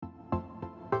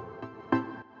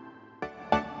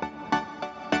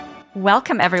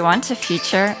Welcome, everyone, to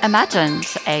Future Imagined,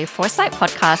 a foresight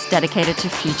podcast dedicated to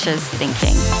futures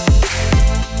thinking.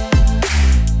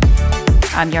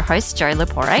 I'm your host, Joe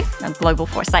Lepore, a global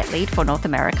foresight lead for North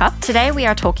America. Today, we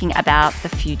are talking about the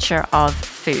future of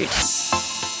food.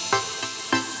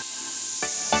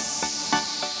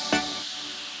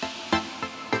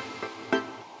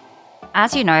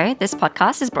 As you know, this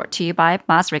podcast is brought to you by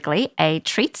Mars Wrigley, a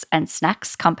treats and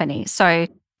snacks company. So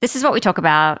this is what we talk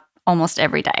about almost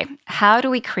every day. How do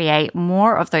we create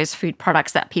more of those food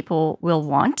products that people will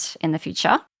want in the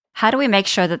future? How do we make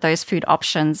sure that those food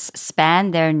options span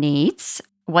their needs,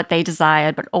 what they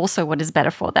desire, but also what is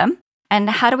better for them? And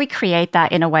how do we create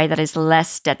that in a way that is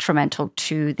less detrimental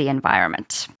to the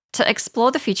environment? To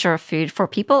explore the future of food for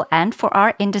people and for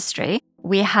our industry,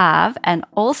 we have an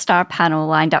all-star panel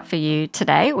lined up for you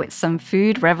today with some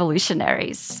food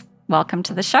revolutionaries. Welcome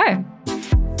to the show.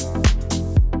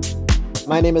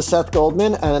 My name is Seth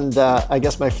Goldman, and I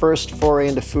guess my first foray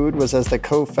into food was as the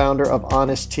co-founder of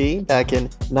Honest Tea back in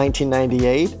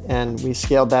 1998, and we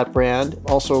scaled that brand.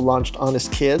 Also launched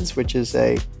Honest Kids, which is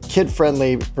a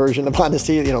kid-friendly version of Honest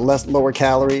Tea, lower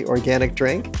calorie organic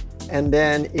drink. And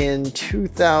then in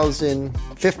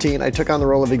 2015, I took on the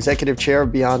role of executive chair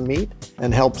of Beyond Meat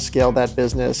and helped scale that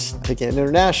business, taking it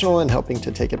international and helping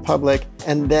to take it public.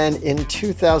 And then in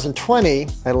 2020,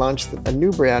 I launched a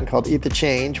new brand called Eat the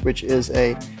Change, which is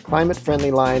a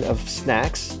climate-friendly line of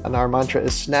snacks. And our mantra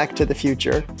is snack to the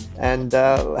future. And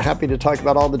happy to talk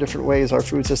about all the different ways our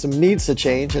food system needs to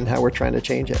change and how we're trying to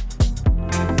change it.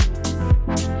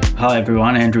 Hi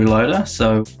everyone, Andrew Loader.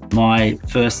 So my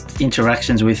first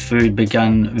interactions with food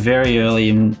began very early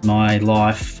in my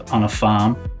life on a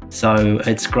farm. So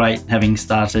it's great having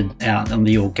started out on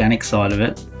the organic side of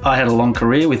it. I had a long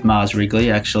career with Mars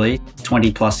Wrigley, actually,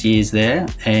 20 plus years there.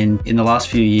 And in the last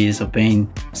few years, I've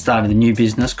started a new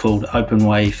business called Open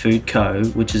Way Food Co.,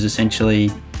 which is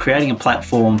essentially creating a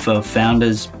platform for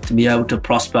founders to be able to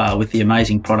prosper with the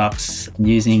amazing products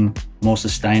using more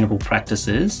sustainable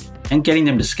practices and getting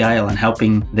them to scale and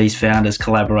helping these founders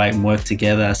collaborate and work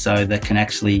together so they can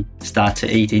actually start to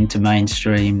eat into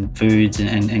mainstream foods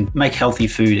and make healthy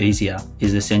food easier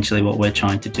is essentially what we're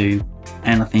trying to do.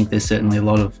 And I think there's certainly a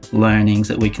lot of learnings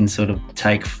that we can sort of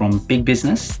take from big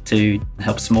business to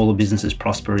help smaller businesses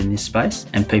prosper in this space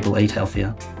and people eat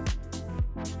healthier.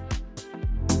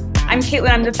 I'm Caitlin.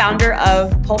 I'm the founder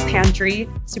of Pulp Pantry.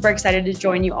 Super excited to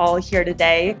join you all here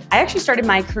today. I actually started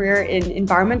my career in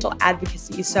environmental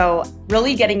advocacy, so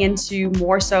really getting into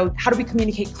more so how do we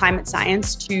communicate climate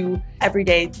science to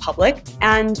everyday public.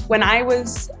 And when I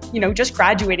was just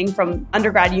graduating from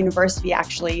undergrad university,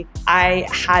 actually, I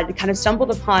had kind of stumbled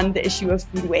upon the issue of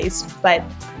food waste, but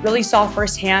really saw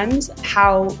firsthand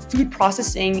how food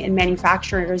processing and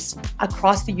manufacturers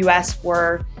across the US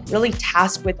were really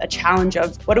tasked with a challenge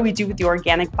of what do we do with the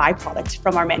organic byproduct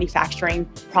from our manufacturing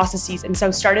processes. And so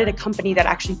started a company that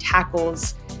actually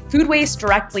tackles food waste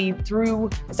directly through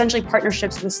essentially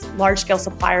partnerships with large-scale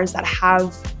suppliers that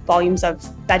have volumes of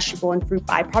vegetable and fruit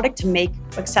byproduct to make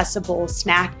accessible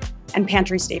snack and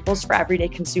pantry staples for everyday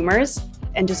consumers.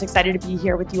 And just excited to be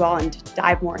here with you all and to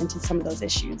dive more into some of those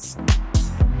issues.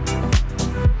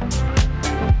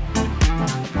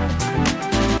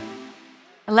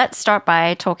 Let's start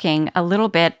by talking a little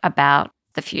bit about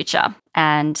the future.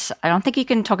 And I don't think you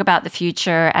can talk about the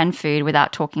future and food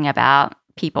without talking about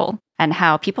people and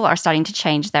how people are starting to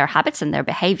change their habits and their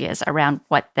behaviors around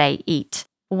what they eat.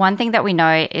 One thing that we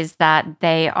know is that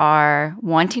they are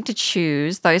wanting to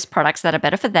choose those products that are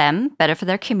better for them, better for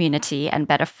their community, and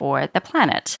better for the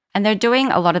planet. And they're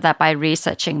doing a lot of that by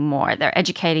researching more. They're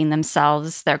educating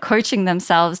themselves, they're coaching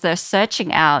themselves, they're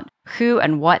searching out who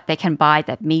and what they can buy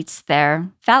that meets their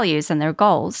values and their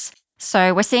goals.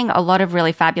 So we're seeing a lot of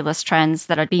really fabulous trends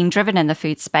that are being driven in the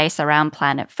food space around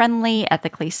planet-friendly,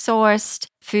 ethically sourced,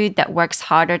 food that works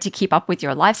harder to keep up with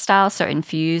your lifestyle, so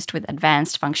infused with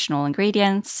advanced functional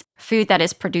ingredients, food that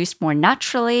is produced more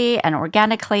naturally and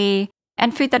organically,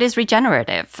 and food that is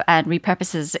regenerative and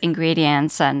repurposes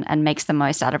ingredients and makes the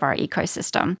most out of our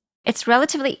ecosystem. It's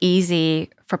relatively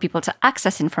easy for people to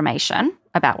access information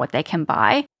about what they can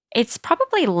buy. It's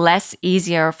probably less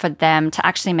easier for them to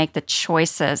actually make the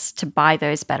choices to buy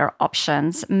those better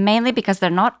options, mainly because they're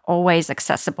not always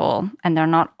accessible and they're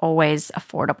not always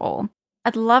affordable.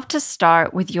 I'd love to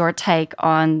start with your take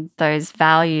on those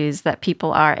values that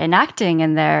people are enacting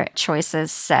in their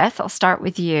choices. Seth, I'll start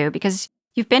with you because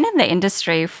you've been in the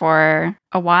industry for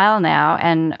a while now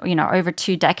and, over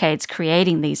 2 decades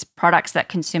creating these products that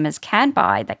consumers can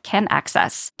buy, that can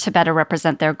access to better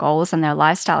represent their goals and their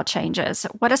lifestyle changes.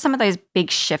 What are some of those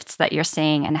big shifts that you're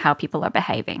seeing and how people are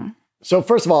behaving? So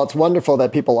first of all, it's wonderful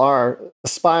that people are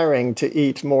aspiring to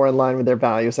eat more in line with their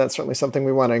values. That's certainly something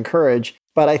we want to encourage.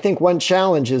 But I think one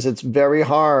challenge is it's very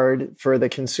hard for the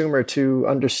consumer to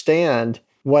understand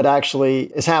what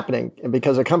actually is happening.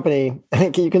 Because a company,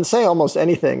 you can say almost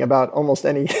anything about almost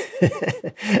any,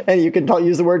 and you can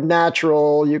use the word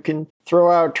natural, you can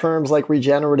throw out terms like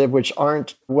regenerative, which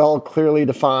aren't well clearly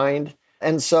defined.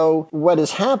 And so what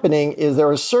is happening is there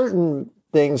are certain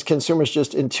things consumers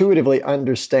just intuitively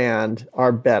understand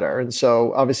are better. And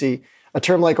so obviously a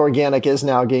term like organic is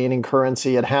now gaining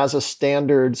currency. It has a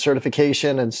standard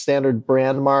certification and standard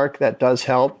brand mark that does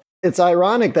help. It's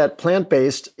ironic that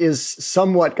plant-based is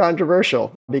somewhat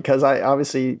controversial because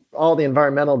obviously all the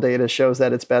environmental data shows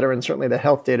that it's better, and certainly the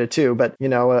health data too. But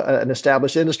an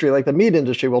established industry like the meat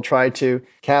industry will try to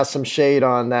cast some shade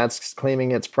on that,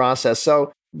 claiming it's processed.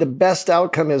 So the best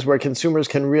outcome is where consumers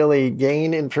can really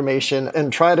gain information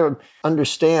and try to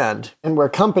understand, and where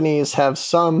companies have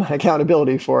some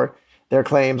accountability for their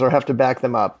claims or have to back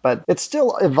them up. But it's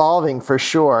still evolving for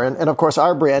sure. And of course,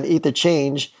 our brand, Eat the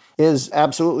Change, is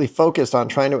absolutely focused on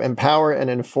trying to empower and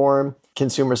inform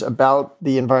consumers about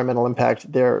the environmental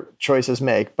impact their choices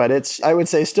make. But it's, I would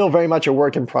say, still very much a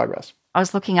work in progress. I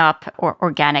was looking up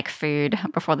organic food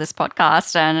before this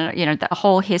podcast and, the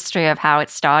whole history of how it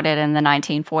started in the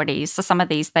 1940s. So some of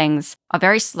these things are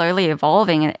very slowly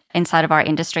evolving inside of our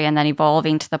industry and then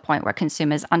evolving to the point where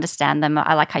consumers understand them.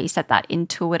 I like how you said that,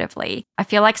 intuitively. I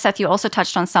feel like, Seth, you also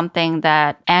touched on something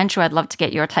that, Andrew, I'd love to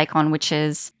get your take on, which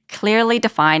is clearly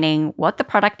defining what the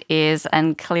product is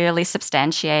and clearly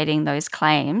substantiating those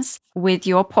claims with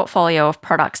your portfolio of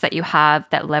products that you have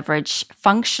that leverage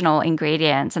functional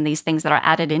ingredients and these things that are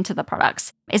added into the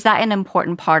products. Is that an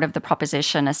important part of the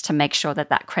proposition, as to make sure that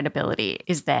that credibility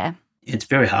is there? It's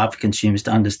very hard for consumers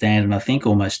to understand and I think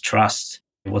almost trust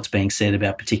what's being said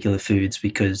about particular foods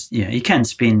because, you can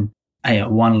spin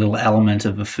one little element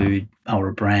of a food or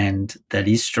a brand that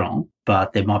is strong,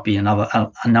 but there might be a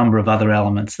number of other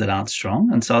elements that aren't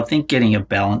strong. And so I think getting a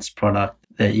balanced product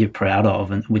that you're proud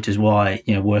of, and which is why,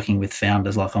 working with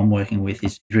founders like I'm working with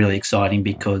is really exciting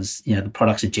because, the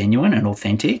products are genuine and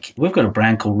authentic. We've got a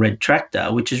brand called Red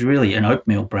Tractor, which is really an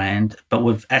oatmeal brand, but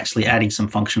we're actually adding some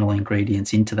functional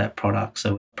ingredients into that product.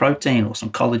 So protein or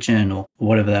some collagen or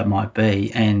whatever that might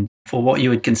be. And for what you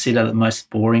would consider the most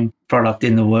boring product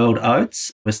in the world,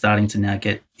 oats, we're starting to now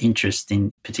get interest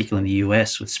in, particularly in the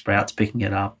US, with Sprouts picking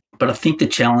it up. But I think the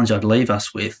challenge I'd leave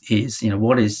us with is,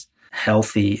 what is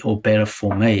healthy or better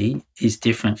for me is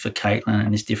different for Caitlin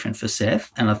and is different for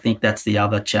Seth. And I think that's the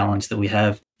other challenge that we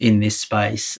have in this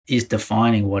space, is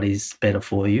defining what is better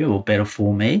for you or better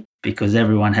for me, because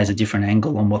everyone has a different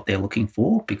angle on what they're looking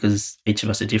for, because each of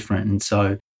us are different. And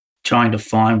so trying to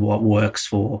find what works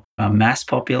for a mass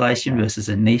population versus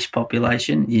a niche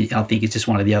population, I think it's just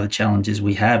one of the other challenges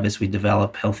we have as we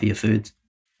develop healthier foods.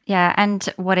 Yeah, and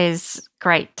what is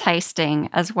great tasting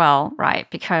as well, right?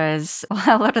 Because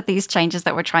a lot of these changes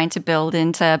that we're trying to build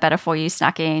into better for you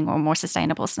snacking or more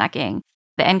sustainable snacking,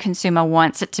 the end consumer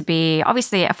wants it to be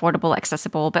obviously affordable,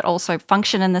 accessible, but also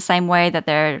function in the same way that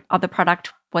their other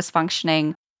product was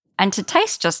functioning, and to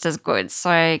taste just as good. So,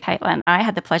 Caitlin, I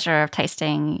had the pleasure of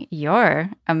tasting your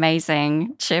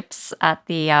amazing chips at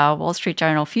the Wall Street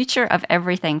Journal Future of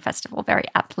Everything Festival, very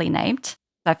aptly named.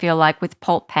 I feel like with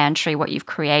Pulp Pantry, what you've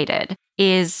created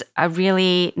is a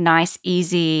really nice,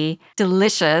 easy,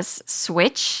 delicious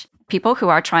switch. People who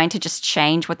are trying to just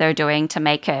change what they're doing to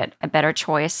make it a better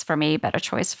choice for me, better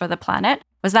choice for the planet.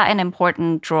 Was that an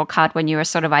important draw card when you were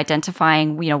sort of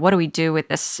identifying, what do we do with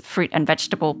this fruit and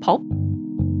vegetable pulp?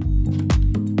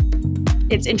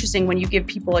 It's interesting when you give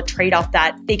people a trade-off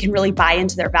that they can really buy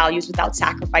into their values without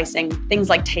sacrificing things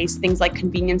like taste, things like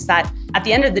convenience, that at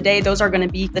the end of the day, those are going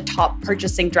to be the top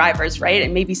purchasing drivers, right?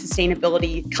 And maybe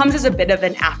sustainability comes as a bit of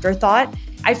an afterthought.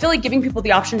 I feel like giving people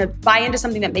the option to buy into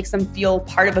something that makes them feel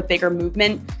part of a bigger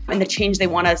movement and the change they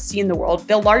want to see in the world,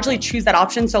 they'll largely choose that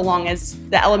option so long as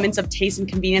the elements of taste and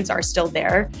convenience are still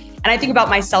there. And I think about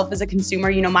myself as a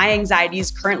consumer, my anxieties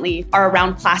currently are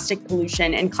around plastic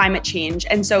pollution and climate change.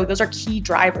 And so those are key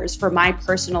drivers for my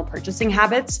personal purchasing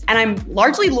habits. And I'm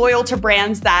largely loyal to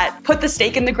brands that put the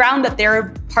stake in the ground that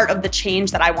they're part of the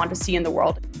change that I want to see in the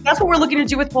world. That's what we're looking to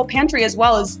do with Pulp Pantry, as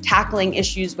well as tackling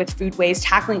issues with food waste,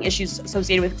 tackling issues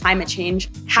associated with climate change,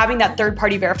 having that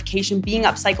third-party verification, being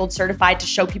upcycled certified to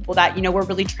show people that, we're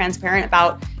really transparent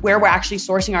about where we're actually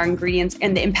sourcing our ingredients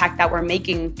and the impact that we're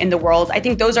making in the world. I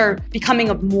think those are are becoming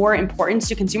of more importance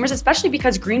to consumers, especially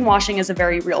because greenwashing is a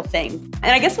very real thing.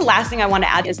 And I guess the last thing I want to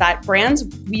add is that brands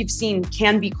we've seen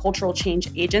can be cultural change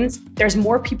agents. There's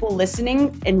more people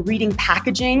listening and reading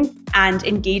packaging and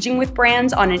engaging with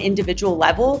brands on an individual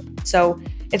level. So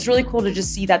it's really cool to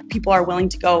just see that people are willing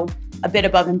to go a bit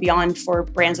above and beyond for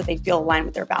brands that they feel align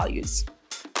with their values.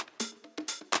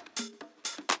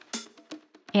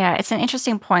 Yeah, it's an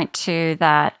interesting point too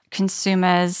that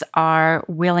consumers are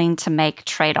willing to make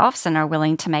trade-offs and are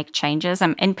willing to make changes,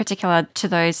 and in particular to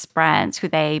those brands who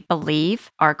they believe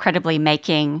are credibly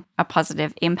making a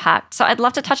positive impact. So I'd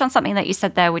love to touch on something that you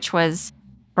said there, which was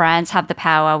brands have the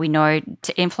power, we know,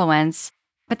 to influence.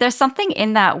 But there's something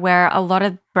in that where a lot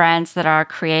of brands that are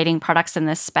creating products in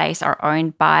this space are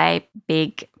owned by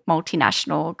big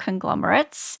multinational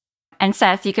conglomerates. And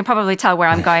Seth, you can probably tell where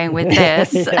I'm going with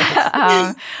this.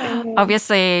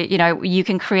 Obviously, you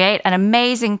can create an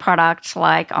amazing product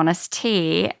like Honest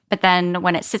Tea, but then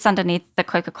when it sits underneath the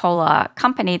Coca-Cola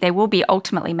company, they will be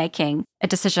ultimately making a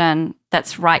decision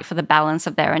that's right for the balance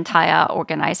of their entire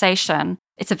organization.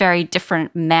 It's a very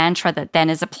different mantra that then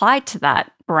is applied to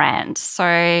that brand.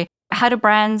 So how do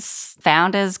brands,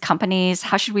 founders, companies,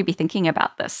 how should we be thinking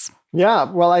about this?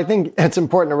 Yeah, well, I think it's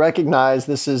important to recognize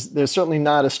there's certainly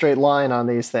not a straight line on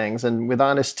these things. And with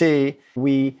Honest Tea,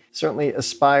 we certainly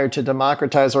aspired to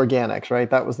democratize organics, right?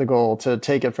 That was the goal, to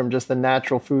take it from just the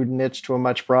natural food niche to a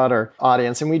much broader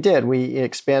audience. And we did. We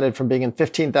expanded from being in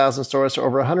 15,000 stores to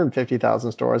over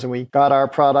 150,000 stores. And we got our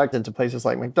product into places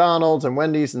like McDonald's and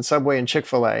Wendy's and Subway and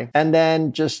Chick-fil-A. And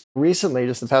then just recently,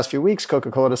 just the past few weeks,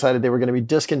 Coca-Cola decided they were going to be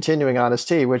discontinuing Honest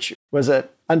Tea, which was an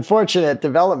unfortunate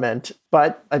development.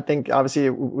 But I think obviously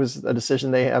it was a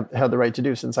decision they had the right to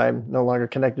do since I'm no longer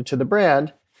connected to the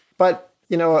brand. But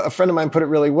a friend of mine put it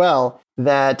really well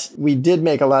that we did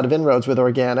make a lot of inroads with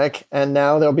organic, and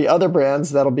now there'll be other brands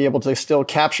that'll be able to still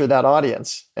capture that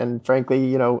audience. And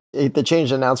frankly, the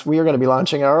Change announced we are going to be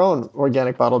launching our own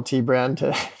organic bottled tea brand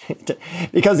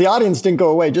because the audience didn't go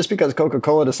away. Just because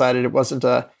Coca-Cola decided it wasn't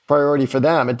a priority for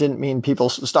them, it didn't mean people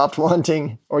stopped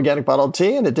wanting organic bottled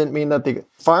tea, and it didn't mean that the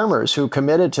farmers who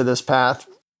committed to this path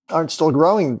aren't still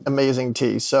growing amazing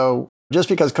tea. So just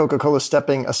because Coca-Cola is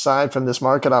stepping aside from this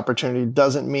market opportunity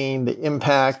doesn't mean the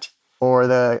impact or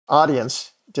the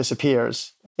audience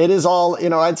disappears. It is all,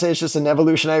 I'd say it's just an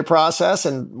evolutionary process.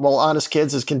 And while Honest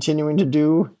Kids is continuing to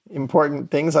do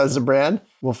important things as a brand,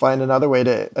 we'll find another way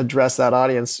to address that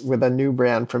audience with a new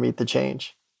brand for Meet the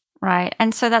Change. Right.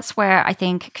 And so that's where I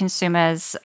think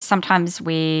consumers, sometimes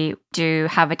we do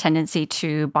have a tendency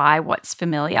to buy what's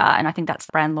familiar. And I think that's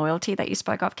the brand loyalty that you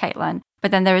spoke of, Caitlin. But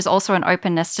then there is also an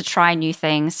openness to try new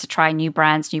things, to try new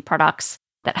brands, new products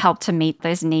that help to meet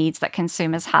those needs that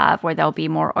consumers have, where they'll be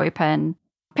more open,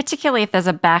 particularly if there's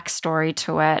a backstory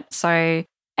to it. So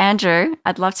Andrew,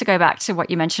 I'd love to go back to what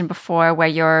you mentioned before, where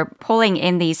you're pulling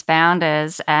in these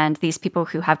founders and these people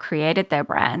who have created their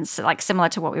brands, like similar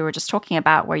to what we were just talking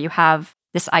about, where you have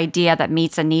this idea that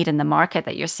meets a need in the market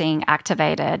that you're seeing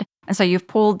activated. And so you've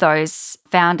pulled those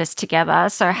founders together.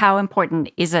 So how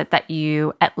important is it that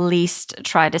you at least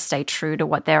try to stay true to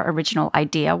what their original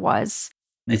idea was?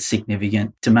 It's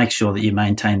significant to make sure that you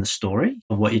maintain the story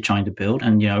of what you're trying to build.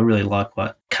 And, I really like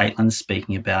what Caitlin's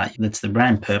speaking about. It's the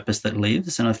brand purpose that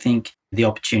lives. And I think the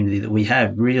opportunity that we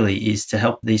have really is to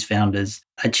help these founders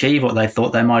achieve what they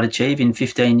thought they might achieve in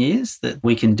 15 years, that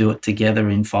we can do it together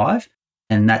in 5.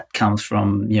 And that comes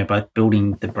from, both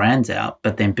building the brands out,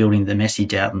 but then building the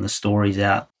message out and the stories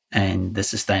out and the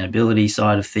sustainability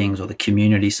side of things or the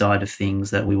community side of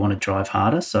things that we want to drive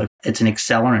harder. So it's an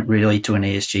accelerant really to an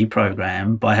ESG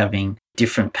program by having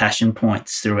different passion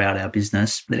points throughout our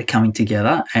business that are coming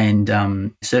together,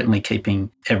 and certainly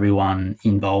keeping everyone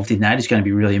involved in that is going to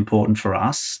be really important for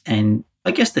us. And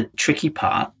I guess the tricky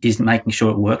part is making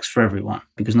sure it works for everyone,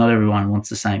 because not everyone wants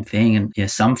the same thing.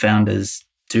 And some founders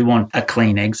do want a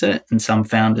clean exit and some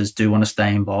founders do want to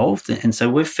stay involved. And so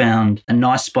we've found a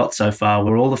nice spot so far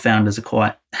where all the founders are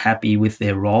quite happy with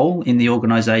their role in the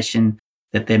organisation,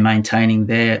 that they're maintaining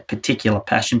their particular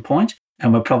passion point.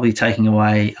 And we're probably taking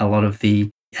away a lot of the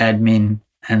admin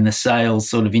and the sales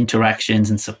sort of interactions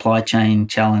and supply chain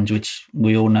challenge, which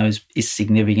we all know is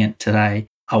significant today,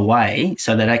 away,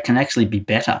 so that it can actually be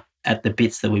better at the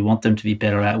bits that we want them to be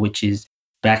better at, which is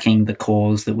backing the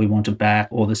cause that we want to back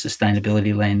or the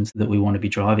sustainability lens that we want to be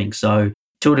driving. So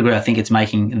to a degree, I think it's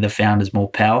making the founders more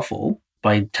powerful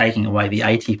by taking away the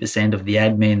 80% of the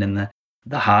admin and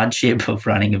the hardship of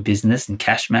running a business and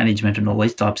cash management and all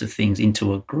these types of things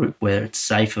into a group where it's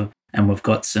safer and we've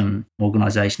got some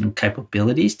organizational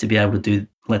capabilities to be able to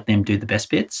let them do the best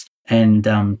bits. And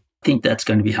think that's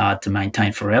going to be hard to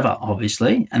maintain forever,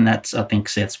 obviously. And that's, I think,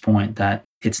 Seth's point, that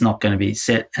it's not going to be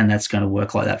set and that's going to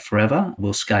work like that forever.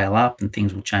 We'll scale up and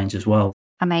things will change as well.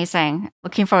 Amazing.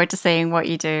 Looking forward to seeing what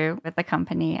you do with the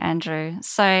company, Andrew.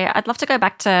 So I'd love to go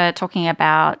back to talking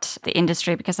about the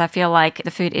industry, because I feel like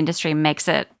the food industry makes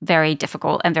it very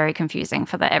difficult and very confusing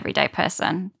for the everyday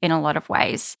person in a lot of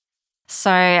ways.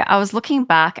 So I was looking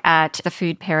back at the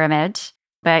food pyramid,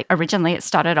 but originally it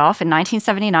started off in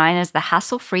 1979 as the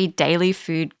Hassle-Free Daily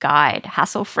Food Guide,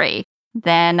 hassle-free.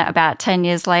 Then about 10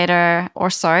 years later or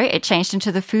so, it changed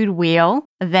into the food wheel.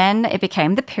 Then it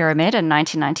became the pyramid in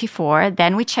 1994.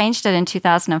 Then we changed it in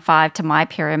 2005 to My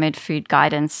Pyramid Food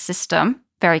Guidance System.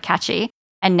 Very catchy.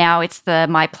 And now it's the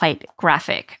My Plate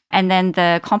graphic. And then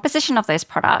the composition of those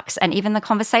products and even the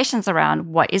conversations around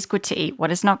what is good to eat,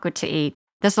 what is not good to eat.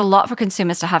 There's a lot for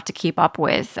consumers to have to keep up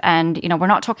with. And, we're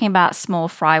not talking about small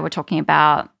fry. We're talking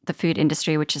about the food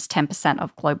industry, which is 10%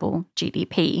 of global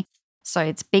GDP. So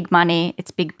it's big money, it's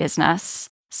big business.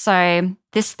 So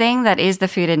this thing that is the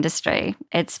food industry,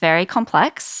 it's very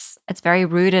complex. It's very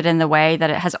rooted in the way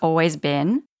that it has always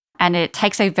been. And it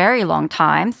takes a very long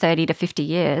time, 30 to 50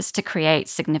 years, to create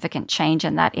significant change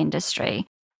in that industry.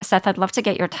 Seth, I'd love to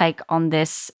get your take on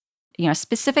this,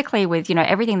 specifically with,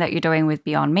 everything that you're doing with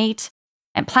Beyond Meat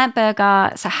and Plant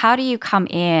Burger. So how do you come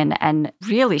in and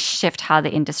really shift how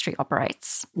the industry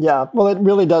operates? Yeah, well, it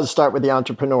really does start with the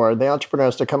entrepreneur. The entrepreneur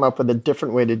has to come up with a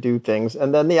different way to do things.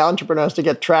 And then the entrepreneur has to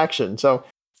get traction. So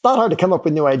it's not hard to come up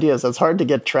with new ideas. It's hard to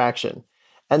get traction.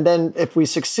 And then if we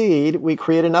succeed, we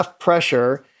create enough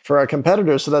pressure for our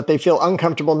competitors so that they feel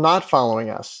uncomfortable not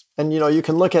following us. And, you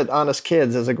can look at Honest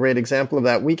Kids as a great example of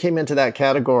that. We came into that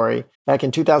category back in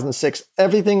 2006.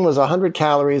 Everything was 100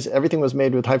 calories. Everything was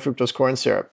made with high fructose corn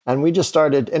syrup. And we just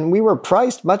started, and we were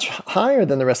priced much higher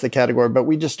than the rest of the category, but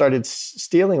we just started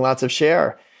stealing lots of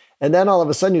share. And then all of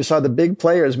a sudden you saw the big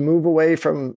players move away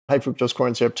from high fructose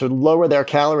corn syrup to lower their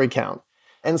calorie count.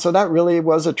 And so that really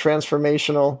was a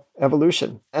transformational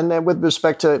evolution. And then with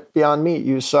respect to Beyond Meat,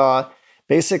 you saw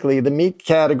basically the meat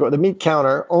category, the meat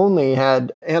counter only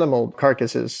had animal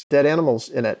carcasses, dead animals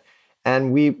in it.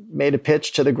 And we made a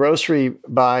pitch to the grocery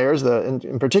buyers,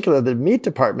 in particular the meat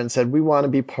department said, we want to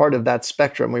be part of that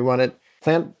spectrum. We wanted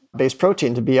plant-based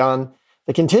protein to be on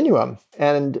the continuum.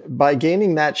 And by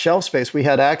gaining that shelf space, we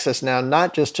had access now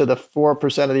not just to the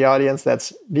 4% of the audience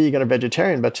that's vegan or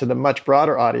vegetarian, but to the much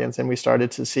broader audience. And we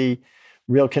started to see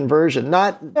real conversion.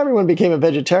 Not everyone became a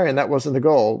vegetarian, that wasn't the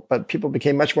goal, but people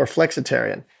became much more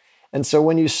flexitarian. And so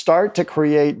when you start to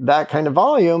create that kind of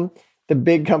volume, the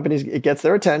big companies, it gets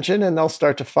their attention and they'll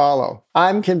start to follow.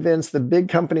 I'm convinced the big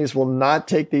companies will not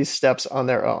take these steps on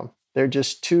their own. They're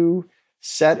just too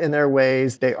set in their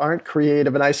ways. They aren't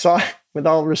creative. And I saw, with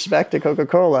all respect to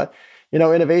Coca-Cola,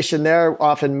 innovation there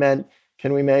often meant,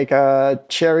 can we make a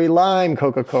cherry lime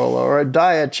Coca-Cola or a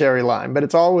diet cherry lime? But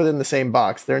it's all within the same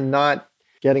box. They're not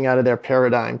getting out of their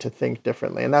paradigm to think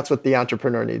differently. And that's what the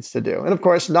entrepreneur needs to do. And of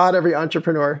course, not every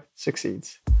entrepreneur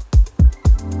succeeds.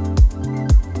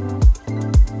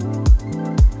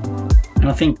 And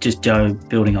I think just, Joe,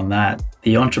 building on that,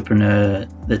 the entrepreneur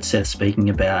that Seth's speaking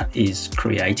about is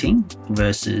creating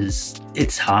versus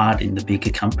it's hard in the bigger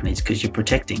companies because you're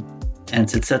protecting.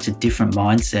 And it's such a different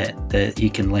mindset that you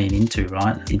can lean into,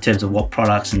 right, in terms of what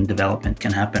products and development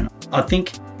can happen. I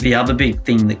think the other big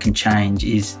thing that can change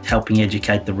is helping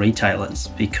educate the retailers,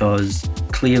 because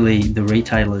clearly the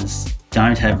retailers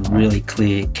don't have really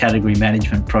clear category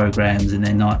management programs, and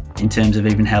they're not in terms of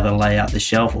even how they lay out the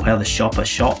shelf or how the shopper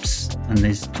shops. And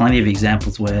there's plenty of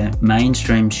examples where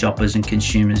mainstream shoppers and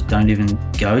consumers don't even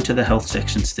go to the health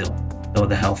section still, or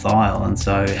the health aisle. And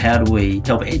so how do we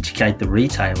help educate the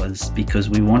retailers? Because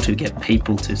we want to get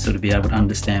people to sort of be able to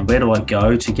understand, where do I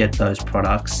go to get those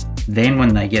products? Then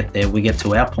when they get there, we get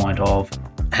to our point of,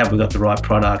 have we got the right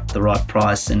product, the right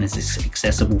price, and is this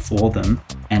accessible for them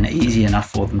and easy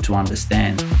enough for them to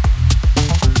understand?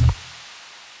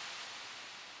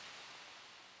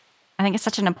 I think it's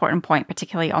such an important point,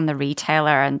 particularly on the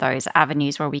retailer and those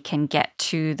avenues where we can get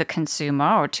to the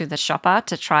consumer or to the shopper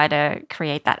to try to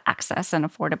create that access and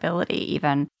affordability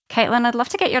even. Caitlin, I'd love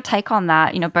to get your take on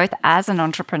that, both as an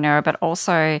entrepreneur, but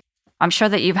also I'm sure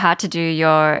that you've had to do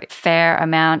your fair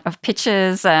amount of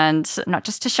pitches, and not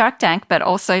just to Shark Tank, but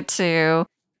also to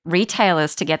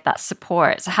retailers to get that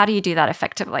support. So how do you do that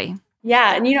effectively?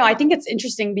 Yeah. And, I think it's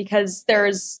interesting because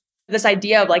there's this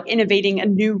idea of like innovating a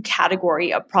new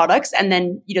category of products. And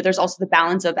then, there's also the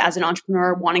balance of, as an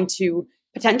entrepreneur, wanting to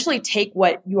potentially take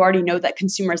what you already know that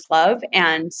consumers love,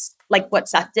 and like what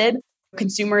Seth did,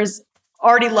 consumers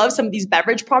already love some of these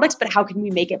beverage products, but how can we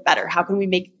make it better? How can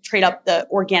we trade up the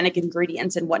organic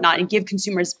ingredients and whatnot and give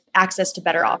consumers access to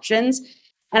better options?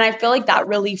 And I feel like that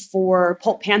really for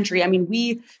Pulp Pantry, I mean,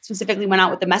 we specifically went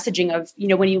out with the messaging of,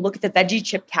 when you look at the veggie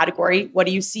chip category, what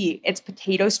do you see? It's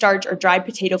potato starch or dried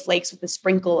potato flakes with a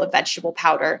sprinkle of vegetable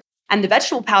powder. And the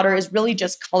vegetable powder is really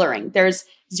just coloring. There's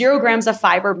 0 grams of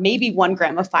fiber, maybe 1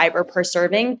 gram of fiber per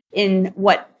serving in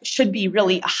what should be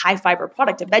really a high fiber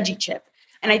product, a veggie chip.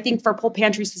 And I think for Pulp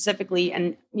Pantry specifically,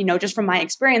 and just from my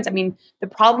experience, I mean, the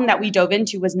problem that we dove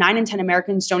into was 9 in 10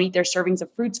 Americans don't eat their servings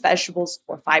of fruits, vegetables,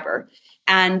 or fiber.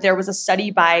 And there was a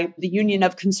study by the Union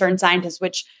of Concerned Scientists,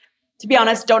 which, to be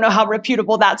honest, don't know how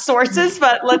reputable that source is,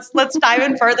 but let's dive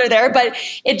in further there. But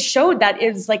it showed that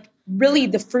it was like really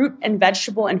the fruit and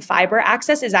vegetable and fiber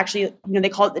access is actually, they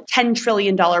call it the $10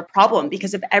 trillion problem,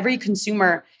 because if every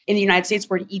consumer in the United States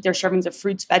were to eat their servings of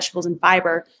fruits, vegetables, and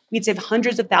fiber, we'd save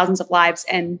hundreds of thousands of lives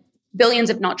and billions,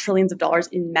 if not trillions of dollars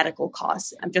in medical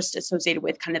costs. I'm just associated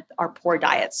with kind of our poor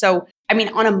diet. So, I mean,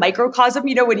 on a microcosm,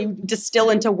 when you distill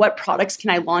into what products can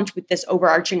I launch with this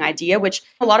overarching idea, which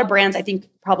a lot of brands, I think,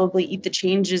 probably Eat the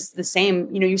Change is the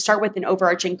same. You start with an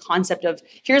overarching concept of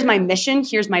here's my mission,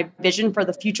 here's my vision for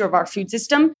the future of our food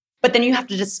system. But then you have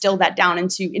to distill that down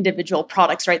into individual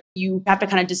products, right? You have to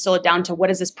kind of distill it down to what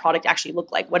does this product actually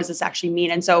look like? What does this actually mean?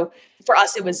 And so for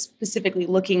us, it was specifically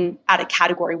looking at a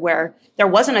category where there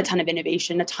wasn't a ton of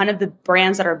innovation. A ton of the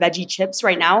brands that are veggie chips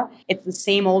right now, it's the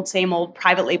same old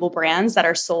private label brands that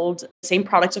are sold, same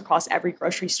products across every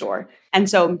grocery store. And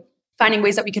so finding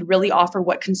ways that we could really offer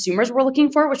what consumers were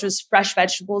looking for, which was fresh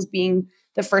vegetables being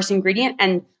the first ingredient,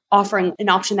 and offering an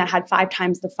option that had 5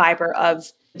 times the fiber of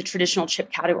the traditional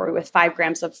chip category with 5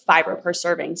 grams of fiber per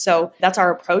serving. So that's our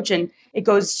approach. And it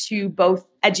goes to both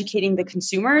educating the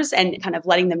consumers and kind of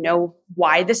letting them know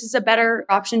why this is a better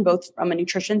option, both from a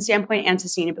nutrition standpoint and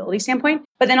sustainability standpoint,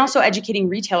 but then also educating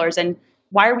retailers and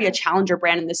why are we a challenger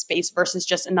brand in this space versus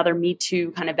just another Me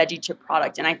Too kind of veggie chip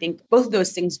product? And I think both of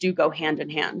those things do go hand in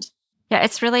hand. Yeah,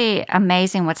 it's really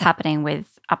amazing what's happening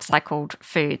with upcycled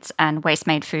foods and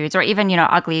waste-made foods, or even,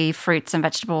 ugly fruits and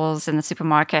vegetables in the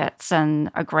supermarkets, and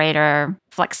a greater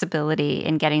flexibility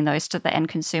in getting those to the end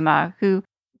consumer who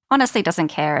honestly doesn't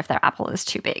care if their apple is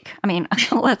too big. I mean,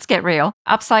 let's get real.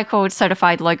 Upcycled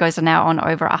certified logos are now on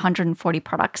over 140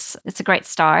 products. It's a great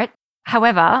start.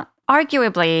 However,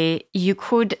 arguably, you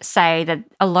could say that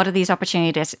a lot of these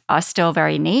opportunities are still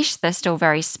very niche. They're still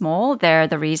very small. They're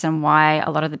the reason why a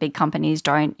lot of the big companies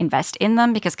don't invest in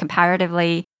them, because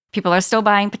comparatively, people are still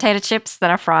buying potato chips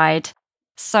that are fried.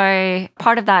 So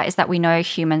part of that is that we know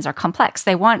humans are complex.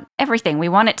 They want everything. We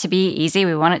want it to be easy.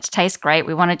 We want it to taste great.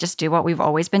 We want to just do what we've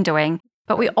always been doing.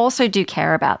 But we also do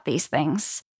care about these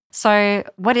things. So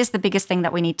what is the biggest thing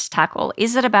that we need to tackle?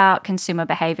 Is it about consumer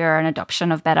behavior and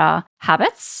adoption of better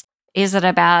habits? Is it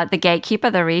about the gatekeeper,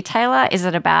 the retailer? Is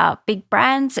it about big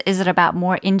brands? Is it about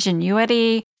more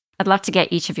ingenuity? I'd love to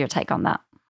get each of your take on that.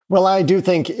 Well, I do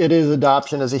think it is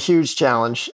adoption is a huge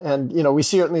challenge. And, we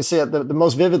certainly see it the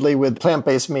most vividly with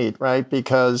plant-based meat, right?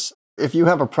 Because if you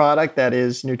have a product that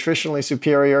is nutritionally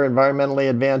superior, environmentally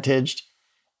advantaged,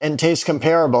 and tastes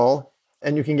comparable,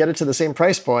 and you can get it to the same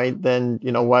price point, then,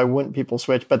 why wouldn't people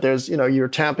switch? But there's, you're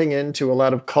tapping into a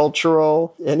lot of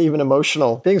cultural and even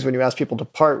emotional things when you ask people to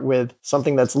part with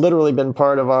something that's literally been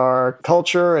part of our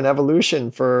culture and evolution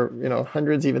for,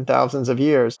 hundreds, even thousands of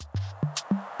years.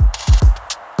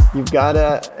 You've got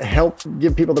to help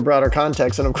give people the broader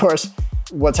context. And of course,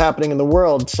 what's happening in the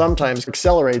world sometimes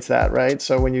accelerates that, right?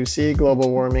 So when you see global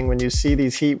warming, when you see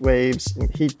these heat waves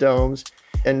and heat domes,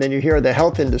 and then you hear the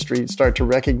health industry start to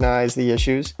recognize the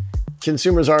issues,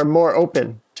 consumers are more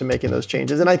open to making those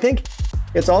changes. And I think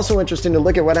it's also interesting to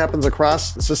look at what happens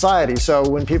across society. So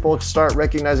when people start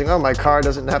recognizing, oh, my car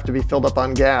doesn't have to be filled up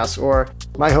on gas, or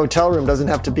my hotel room doesn't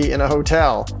have to be in a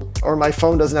hotel, or my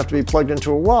phone doesn't have to be plugged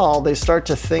into a wall, they start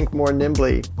to think more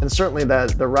nimbly. And certainly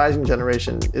that the rising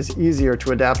generation is easier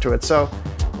to adapt to it. So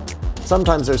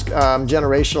sometimes there's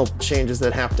generational changes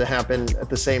that have to happen at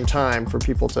the same time for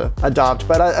people to adopt.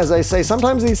 But as I say,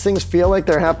 sometimes these things feel like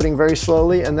they're happening very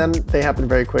slowly, and then they happen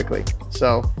very quickly.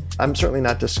 So I'm certainly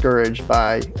not discouraged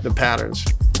by the patterns.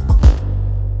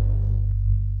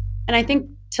 And I think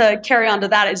to carry on to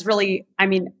that is really,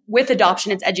 with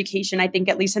adoption, it's education. I think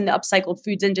at least in the upcycled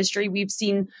foods industry, we've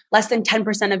seen less than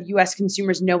 10% of US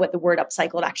consumers know what the word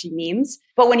upcycled actually means.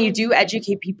 But when you do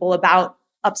educate people about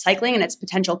upcycling and its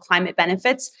potential climate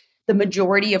benefits, the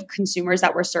majority of consumers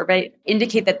that were surveyed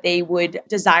indicate that they would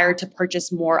desire to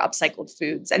purchase more upcycled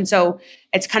foods. And so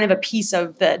it's kind of a piece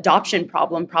of the adoption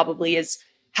problem probably is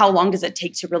how long does it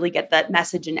take to really get that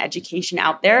message and education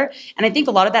out there? And I think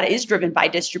a lot of that is driven by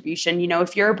distribution.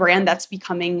 If you're a brand that's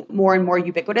becoming more and more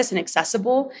ubiquitous and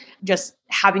accessible, just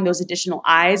having those additional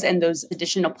eyes and those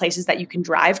additional places that you can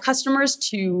drive customers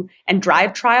to and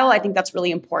drive trial, I think that's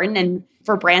really important. And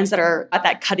for brands that are at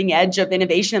that cutting edge of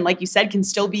innovation, and like you said, can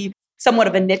still be somewhat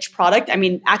of a niche product,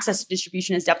 access to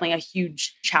distribution is definitely a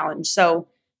huge challenge. So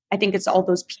I think it's all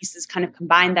those pieces kind of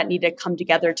combined that need to come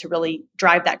together to really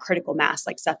drive that critical mass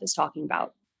like Seth is talking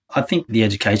about. I think the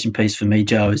education piece for me,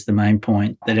 Joe, is the main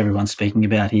point that everyone's speaking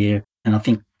about here. And I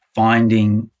think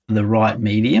finding the right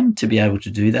medium to be able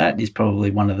to do that is probably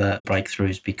one of the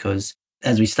breakthroughs, because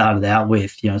as we started out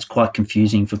with, it's quite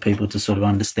confusing for people to sort of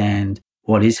understand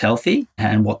what is healthy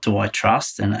and what do I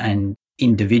trust. And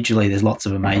individually, there's lots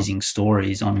of amazing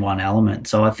stories on one element.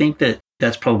 So I think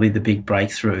that's probably the big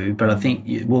breakthrough. But I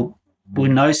think we'll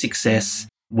know success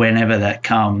whenever that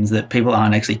comes, that people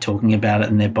aren't actually talking about it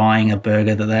and they're buying a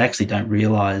burger that they actually don't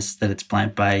realize that it's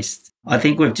plant-based. I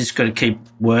think we've just got to keep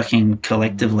working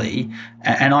collectively.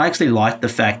 And I actually like the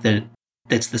fact that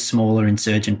it's the smaller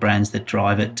insurgent brands that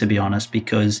drive it, to be honest,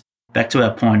 because back to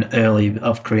our point early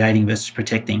of creating versus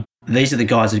protecting, these are the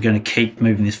guys that are going to keep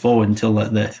moving this forward until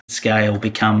the scale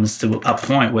becomes to a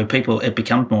point where it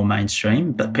becomes more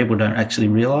mainstream, but people don't actually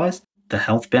realize the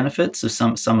health benefits of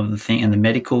some of the thing and the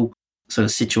medical sort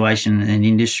of situation and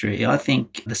industry. I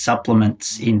think the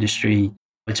supplements industry,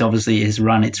 which obviously has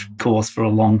run its course for a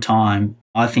long time,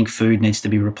 I think food needs to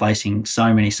be replacing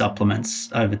so many supplements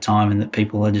over time, and that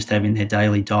people are just having their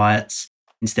daily diets.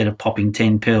 Instead of popping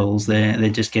 10 pills, they're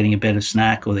just getting a better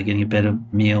snack or they're getting a better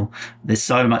meal. There's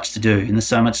so much to do, and there's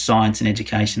so much science and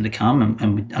education to come.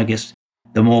 And I guess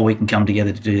the more we can come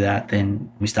together to do that,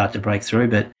 then we start to break through.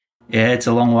 But yeah, it's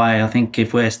a long way. I think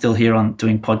if we're still here on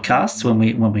doing podcasts, when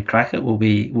we crack it, we'll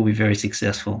be very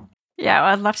successful. Yeah,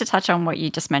 I'd love to touch on what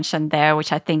you just mentioned there,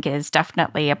 which I think is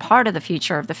definitely a part of the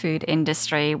future of the food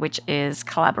industry, which is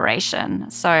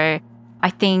collaboration. So I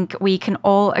think we can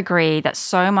all agree that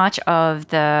so much of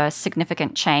the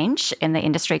significant change in the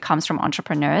industry comes from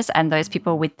entrepreneurs and those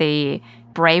people with the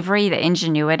bravery, the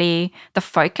ingenuity, the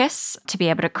focus to be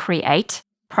able to create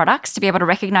products, to be able to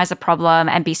recognize a problem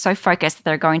and be so focused that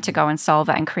they're going to go and solve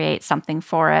it and create something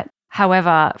for it.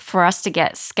 However, for us to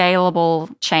get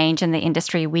scalable change in the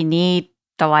industry, we need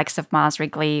the likes of Mars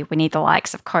Wrigley, we need the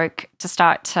likes of Coke to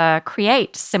start to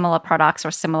create similar products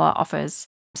or similar offers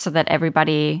so that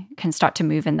everybody can start to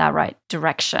move in that right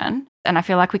direction. And I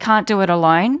feel like we can't do it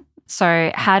alone.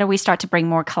 So how do we start to bring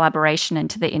more collaboration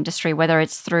into the industry, whether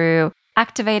it's through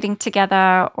activating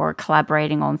together or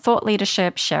collaborating on thought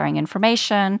leadership, sharing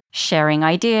information, sharing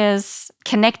ideas,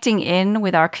 connecting in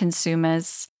with our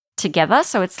consumers together,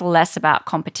 so it's less about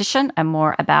competition and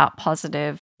more about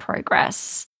positive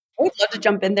progress. I would love to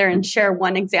jump in there and share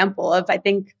one example of, I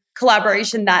think,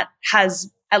 collaboration that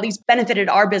has at least benefited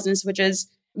our business, which is,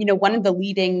 one of the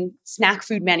leading snack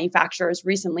food manufacturers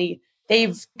recently,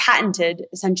 they've patented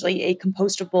essentially a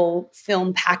compostable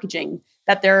film packaging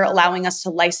that they're allowing us to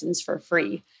license for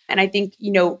free. And I think,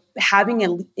 having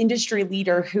an industry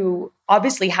leader who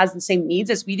obviously has the same needs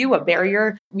as we do,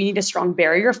 we need a strong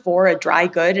barrier for a dry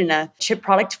good and a chip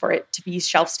product for it to be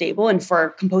shelf stable and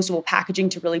for compostable packaging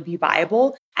to really be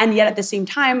viable. And yet at the same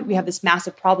time, we have this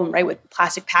massive problem, right, with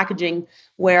plastic packaging,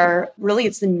 where really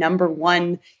it's the number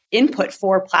one input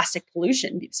for plastic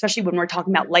pollution, especially when we're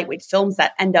talking about lightweight films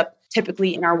that end up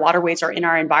typically in our waterways or in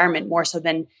our environment more so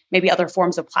than maybe other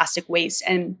forms of plastic waste.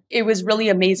 And it was really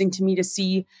amazing to me to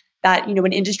see that,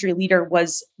 an industry leader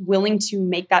was willing to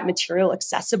make that material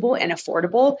accessible and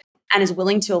affordable and is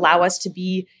willing to allow us to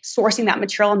be sourcing that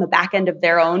material on the back end of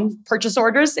their own purchase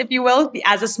orders, if you will,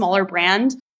 as a smaller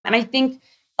brand. And I think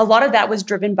a lot of that was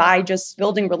driven by just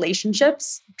building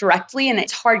relationships directly. And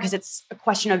it's hard because it's a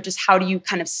question of just how do you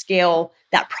kind of scale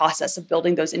that process of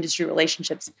building those industry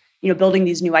relationships, building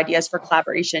these new ideas for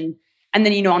collaboration. And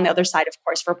then, on the other side, of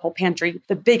course, for Pulp Pantry,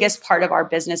 the biggest part of our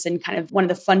business and kind of one of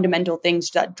the fundamental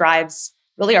things that drives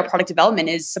really our product development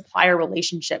is supplier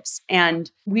relationships.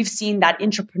 And we've seen that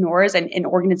entrepreneurs and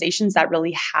organizations that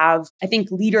really have, I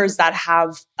think, leaders that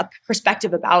have a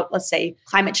perspective about, let's say,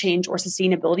 climate change or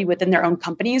sustainability within their own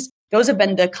companies, those have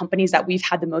been the companies that we've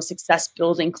had the most success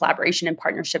building collaboration and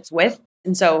partnerships with.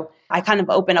 And so I kind of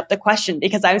open up the question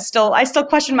because I still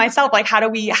question myself, like, how do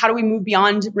we move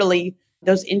beyond really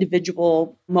those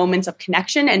individual moments of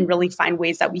connection and really find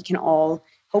ways that we can all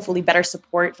hopefully better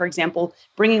support, for example,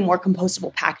 bringing more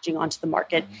compostable packaging onto the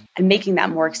market and making that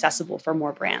more accessible for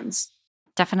more brands.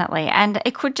 Definitely. And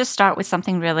it could just start with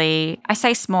something really, I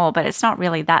say small, but it's not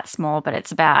really that small, but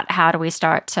it's about how do we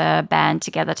start to band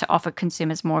together to offer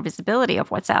consumers more visibility of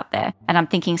what's out there. And I'm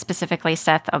thinking specifically,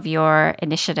 Seth, of your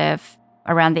initiative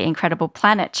around the Incredible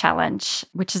Planet Challenge,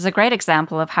 which is a great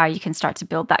example of how you can start to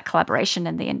build that collaboration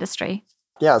in the industry.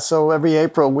 Yeah, so every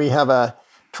April we have a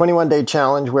 21-day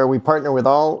challenge where we partner with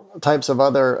all types of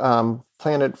other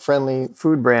planet-friendly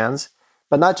food brands,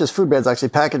 but not just food brands, actually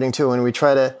packaging too, and we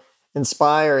try to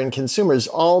inspire in consumers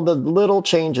all the little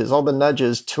changes, all the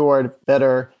nudges toward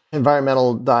better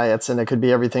environmental diets. And it could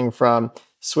be everything from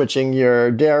switching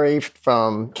your dairy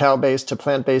from cow-based to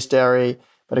plant-based dairy,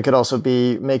 but it could also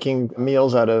be making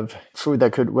meals out of food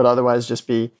that would otherwise just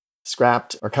be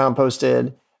scrapped or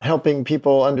composted, helping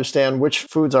people understand which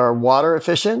foods are water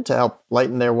efficient to help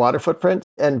lighten their water footprint.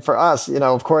 And for us,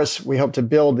 of course, we hope to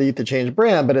build the Eat the Change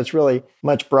brand, but it's really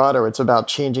much broader. It's about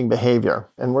changing behavior.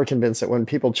 And we're convinced that when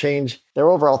people change their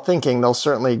overall thinking, they'll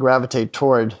certainly gravitate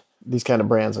toward these kind of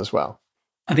brands as well.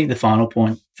 I think the final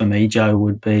point for me, Joe,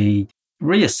 would be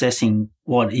reassessing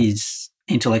what is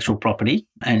intellectual property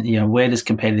and, where does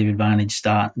competitive advantage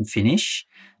start and finish.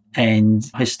 And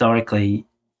historically,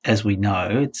 as we know,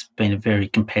 it's been a very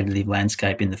competitive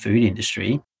landscape in the food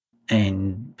industry,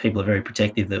 and people are very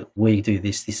protective that we do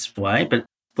this way. But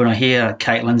when I hear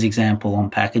Caitlin's example on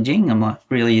packaging, I'm like,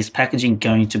 really, is packaging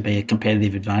going to be a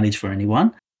competitive advantage for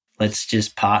anyone? Let's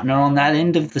just partner on that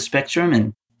end of the spectrum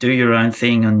and do your own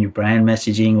thing on your brand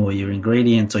messaging or your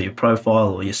ingredients or your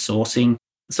profile or your sourcing.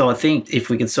 So I think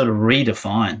if we could sort of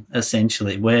redefine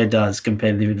essentially where does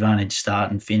competitive advantage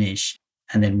start and finish,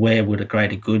 and then where would a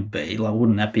greater good be? Like,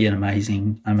 wouldn't that be an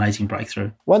amazing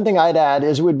breakthrough? One thing I'd add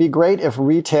is it would be great if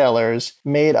retailers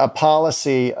made a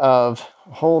policy of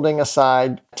holding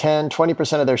aside 10,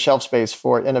 20% of their shelf space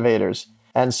for innovators.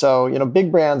 And so,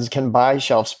 big brands can buy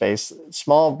shelf space.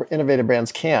 Small innovative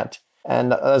brands can't.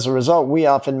 And as a result, we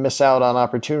often miss out on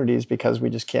opportunities because we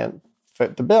just can't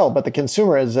fit the bill. But the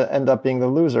consumers end up being the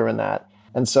loser in that.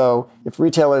 And so if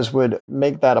retailers would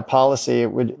make that a policy,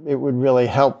 it would really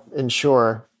help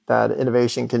ensure that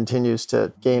innovation continues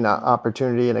to gain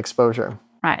opportunity and exposure.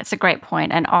 Right. It's a great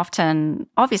point. And often,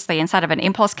 obviously, inside of an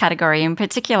impulse category in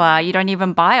particular, you don't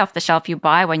even buy off the shelf. You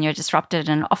buy when you're disrupted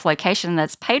and off location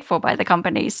that's paid for by the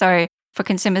company. So for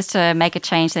consumers to make a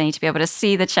change, they need to be able to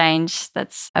see the change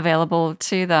that's available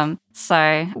to them.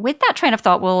 So with that train of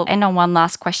thought, we'll end on one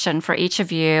last question for each of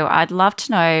you. I'd love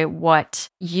to know what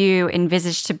you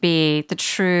envisage to be the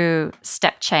true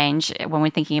step change when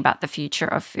we're thinking about the future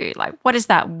of food. Like, what is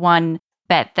that one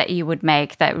bet that you would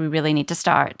make that we really need to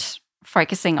start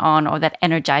focusing on or that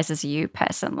energizes you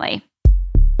personally?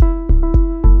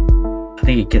 I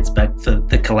think it gets back to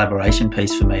the collaboration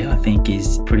piece for me, I think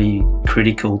is pretty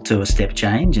critical to a step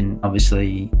change. And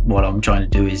obviously what I'm trying to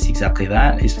do is exactly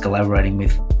that, is collaborating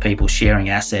with people, sharing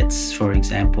assets. For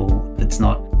example, it's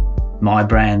not my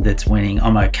brand that's winning,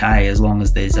 I'm okay as long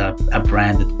as there's a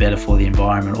brand that's better for the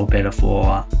environment or better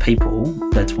for people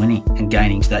that's winning and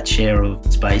gaining that share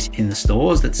of space in the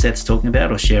stores that Seth's talking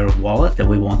about, or share of wallet that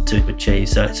we want to achieve.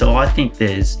 So I think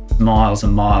there's miles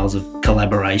and miles of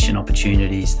collaboration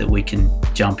opportunities that we can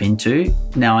jump into.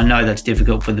 Now, I know that's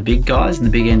difficult for the big guys in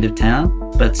the big end of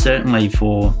town, but certainly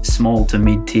for small to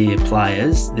mid-tier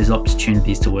players, there's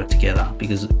opportunities to work together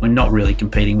because we're not really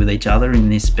competing with each other in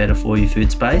this better for you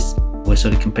food space. We're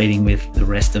sort of competing with the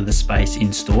rest of the space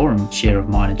in store and share of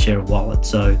mind and share of wallet.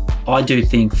 So I do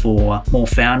think for more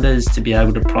founders to be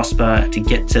able to prosper, to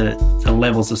get to the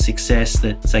levels of success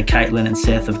that, say, Caitlin and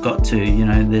Seth have got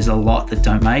to, there's a lot that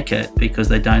don't make it because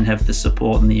they don't have the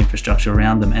support and the infrastructure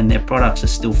around them, and their products are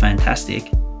still fantastic,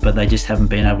 but they just haven't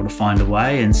been able to find a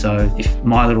way. And so if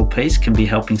my little piece can be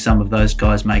helping some of those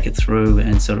guys make it through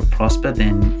and sort of prosper,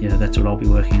 then that's what I'll be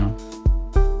working on.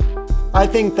 I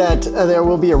think that there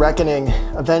will be a reckoning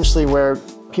eventually where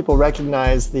people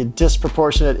recognize the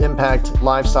disproportionate impact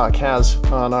livestock has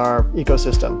on our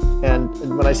ecosystem.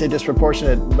 And when I say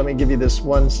disproportionate, let me give you this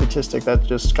one statistic that's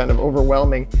just kind of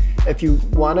overwhelming. If you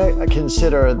want to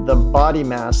consider the body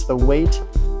mass, the weight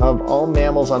of all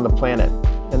mammals on the planet,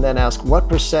 and then ask what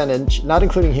percentage, not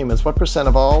including humans, what percent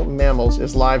of all mammals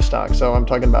is livestock? So I'm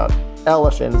talking about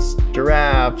elephants,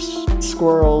 giraffes,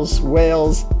 squirrels,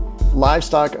 whales.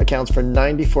 Livestock accounts for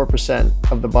 94%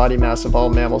 of the body mass of all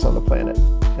mammals on the planet.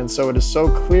 And so it is so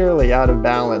clearly out of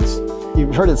balance.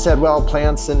 You've heard it said, well,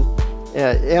 plants and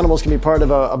animals can be part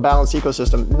of a balanced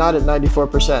ecosystem, not at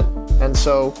 94%. And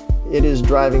so it is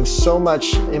driving so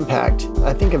much impact.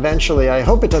 I think eventually, I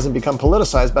hope it doesn't become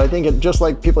politicized, but I think just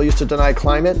like people used to deny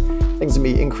climate, things will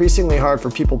be increasingly hard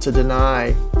for people to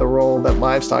deny the role that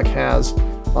livestock has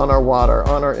on our water,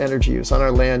 on our energy use, on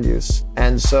our land use.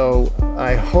 And so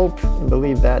I hope and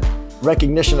believe that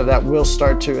recognition of that will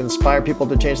start to inspire people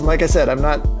to change. And like I said,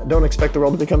 I don't expect the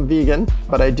world to become vegan,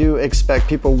 but I do expect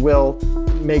people will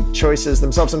make choices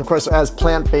themselves. And of course, as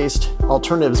plant-based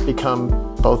alternatives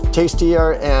become both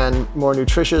tastier and more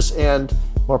nutritious and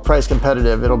more price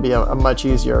competitive, it'll be a much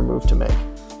easier move to make.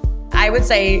 I would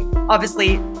say,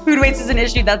 obviously, food waste is an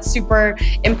issue that's super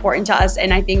important to us.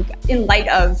 And I think in light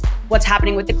of what's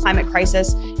happening with the climate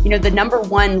crisis, the number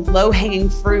one low-hanging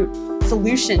fruit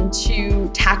solution to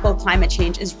tackle climate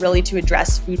change is really to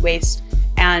address food waste.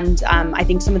 And I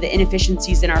think some of the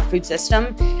inefficiencies in our food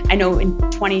system, I know in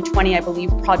 2020, I believe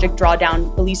Project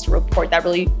Drawdown released a report that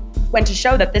really went to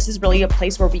show that this is really a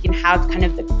place where we can have kind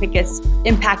of the quickest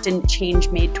impact and change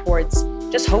made towards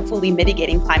just hopefully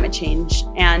mitigating climate change.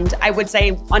 And I would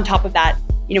say on top of that,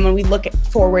 when we look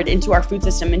forward into our food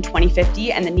system in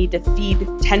 2050 and the need to feed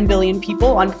 10 billion people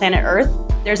on planet Earth,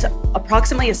 there's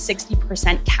approximately a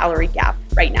 60% calorie gap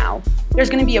right now. There's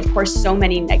going to be, of course, so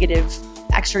many negative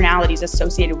externalities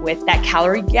associated with that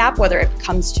calorie gap, whether it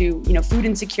comes to, food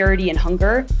insecurity and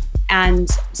hunger and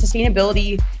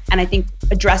sustainability. And I think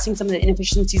addressing some of the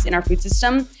inefficiencies in our food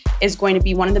system is going to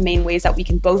be one of the main ways that we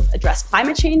can both address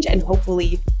climate change and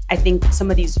hopefully, I think, some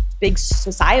of these big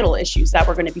societal issues that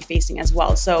we're going to be facing as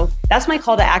well. So that's my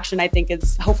call to action, I think,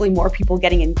 is hopefully more people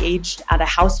getting engaged at a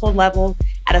household level,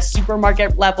 at a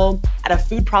supermarket level, at a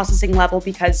food processing level,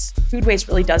 because food waste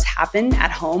really does happen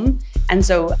at home. And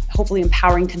so hopefully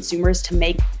empowering consumers to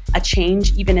make a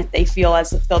change, even if they feel as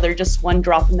though they're just one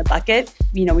drop in the bucket.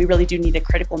 We really do need a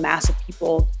critical mass of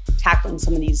people tackling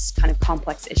some of these kind of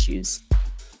complex issues.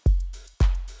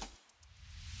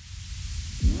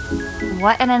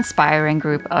 What an inspiring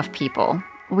group of people.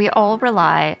 We all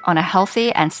rely on a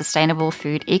healthy and sustainable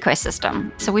food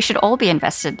ecosystem, so we should all be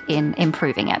invested in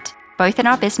improving it, both in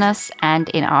our business and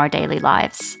in our daily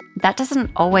lives. That doesn't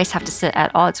always have to sit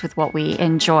at odds with what we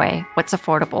enjoy, what's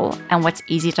affordable, and what's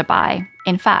easy to buy.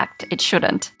 In fact, it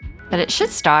shouldn't. But it should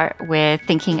start with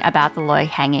thinking about the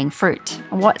low-hanging fruit.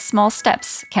 What small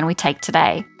steps can we take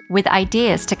today? With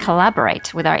ideas to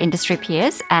collaborate with our industry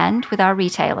peers and with our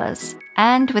retailers,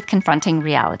 and with confronting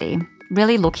reality,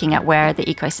 really looking at where the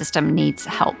ecosystem needs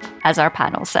help, as our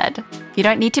panel said. You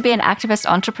don't need to be an activist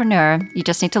entrepreneur, you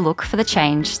just need to look for the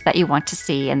change that you want to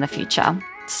see in the future.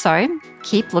 So,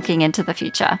 keep looking into the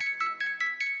future.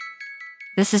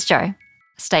 This is Jo.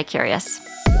 Stay curious.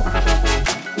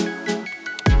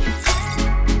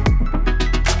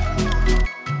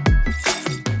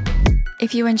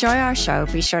 If you enjoy our show,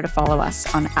 be sure to follow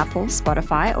us on Apple,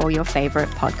 Spotify, or your favorite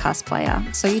podcast player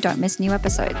so you don't miss new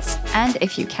episodes. And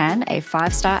if you can, a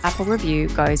 5-star Apple review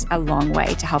goes a long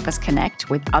way to help us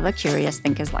connect with other curious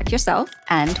thinkers like yourself,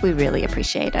 and we really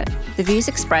appreciate it. The views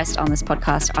expressed on this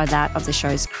podcast are that of the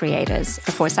show's creators,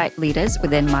 the foresight leaders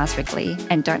within Mars Wrigley,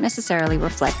 and don't necessarily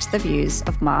reflect the views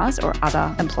of Mars or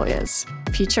other employers.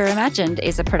 Future Imagined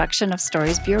is a production of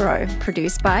Stories Bureau,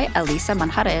 produced by Elisa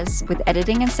Manjarez, with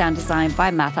editing and sound design by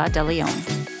Martha De Leon.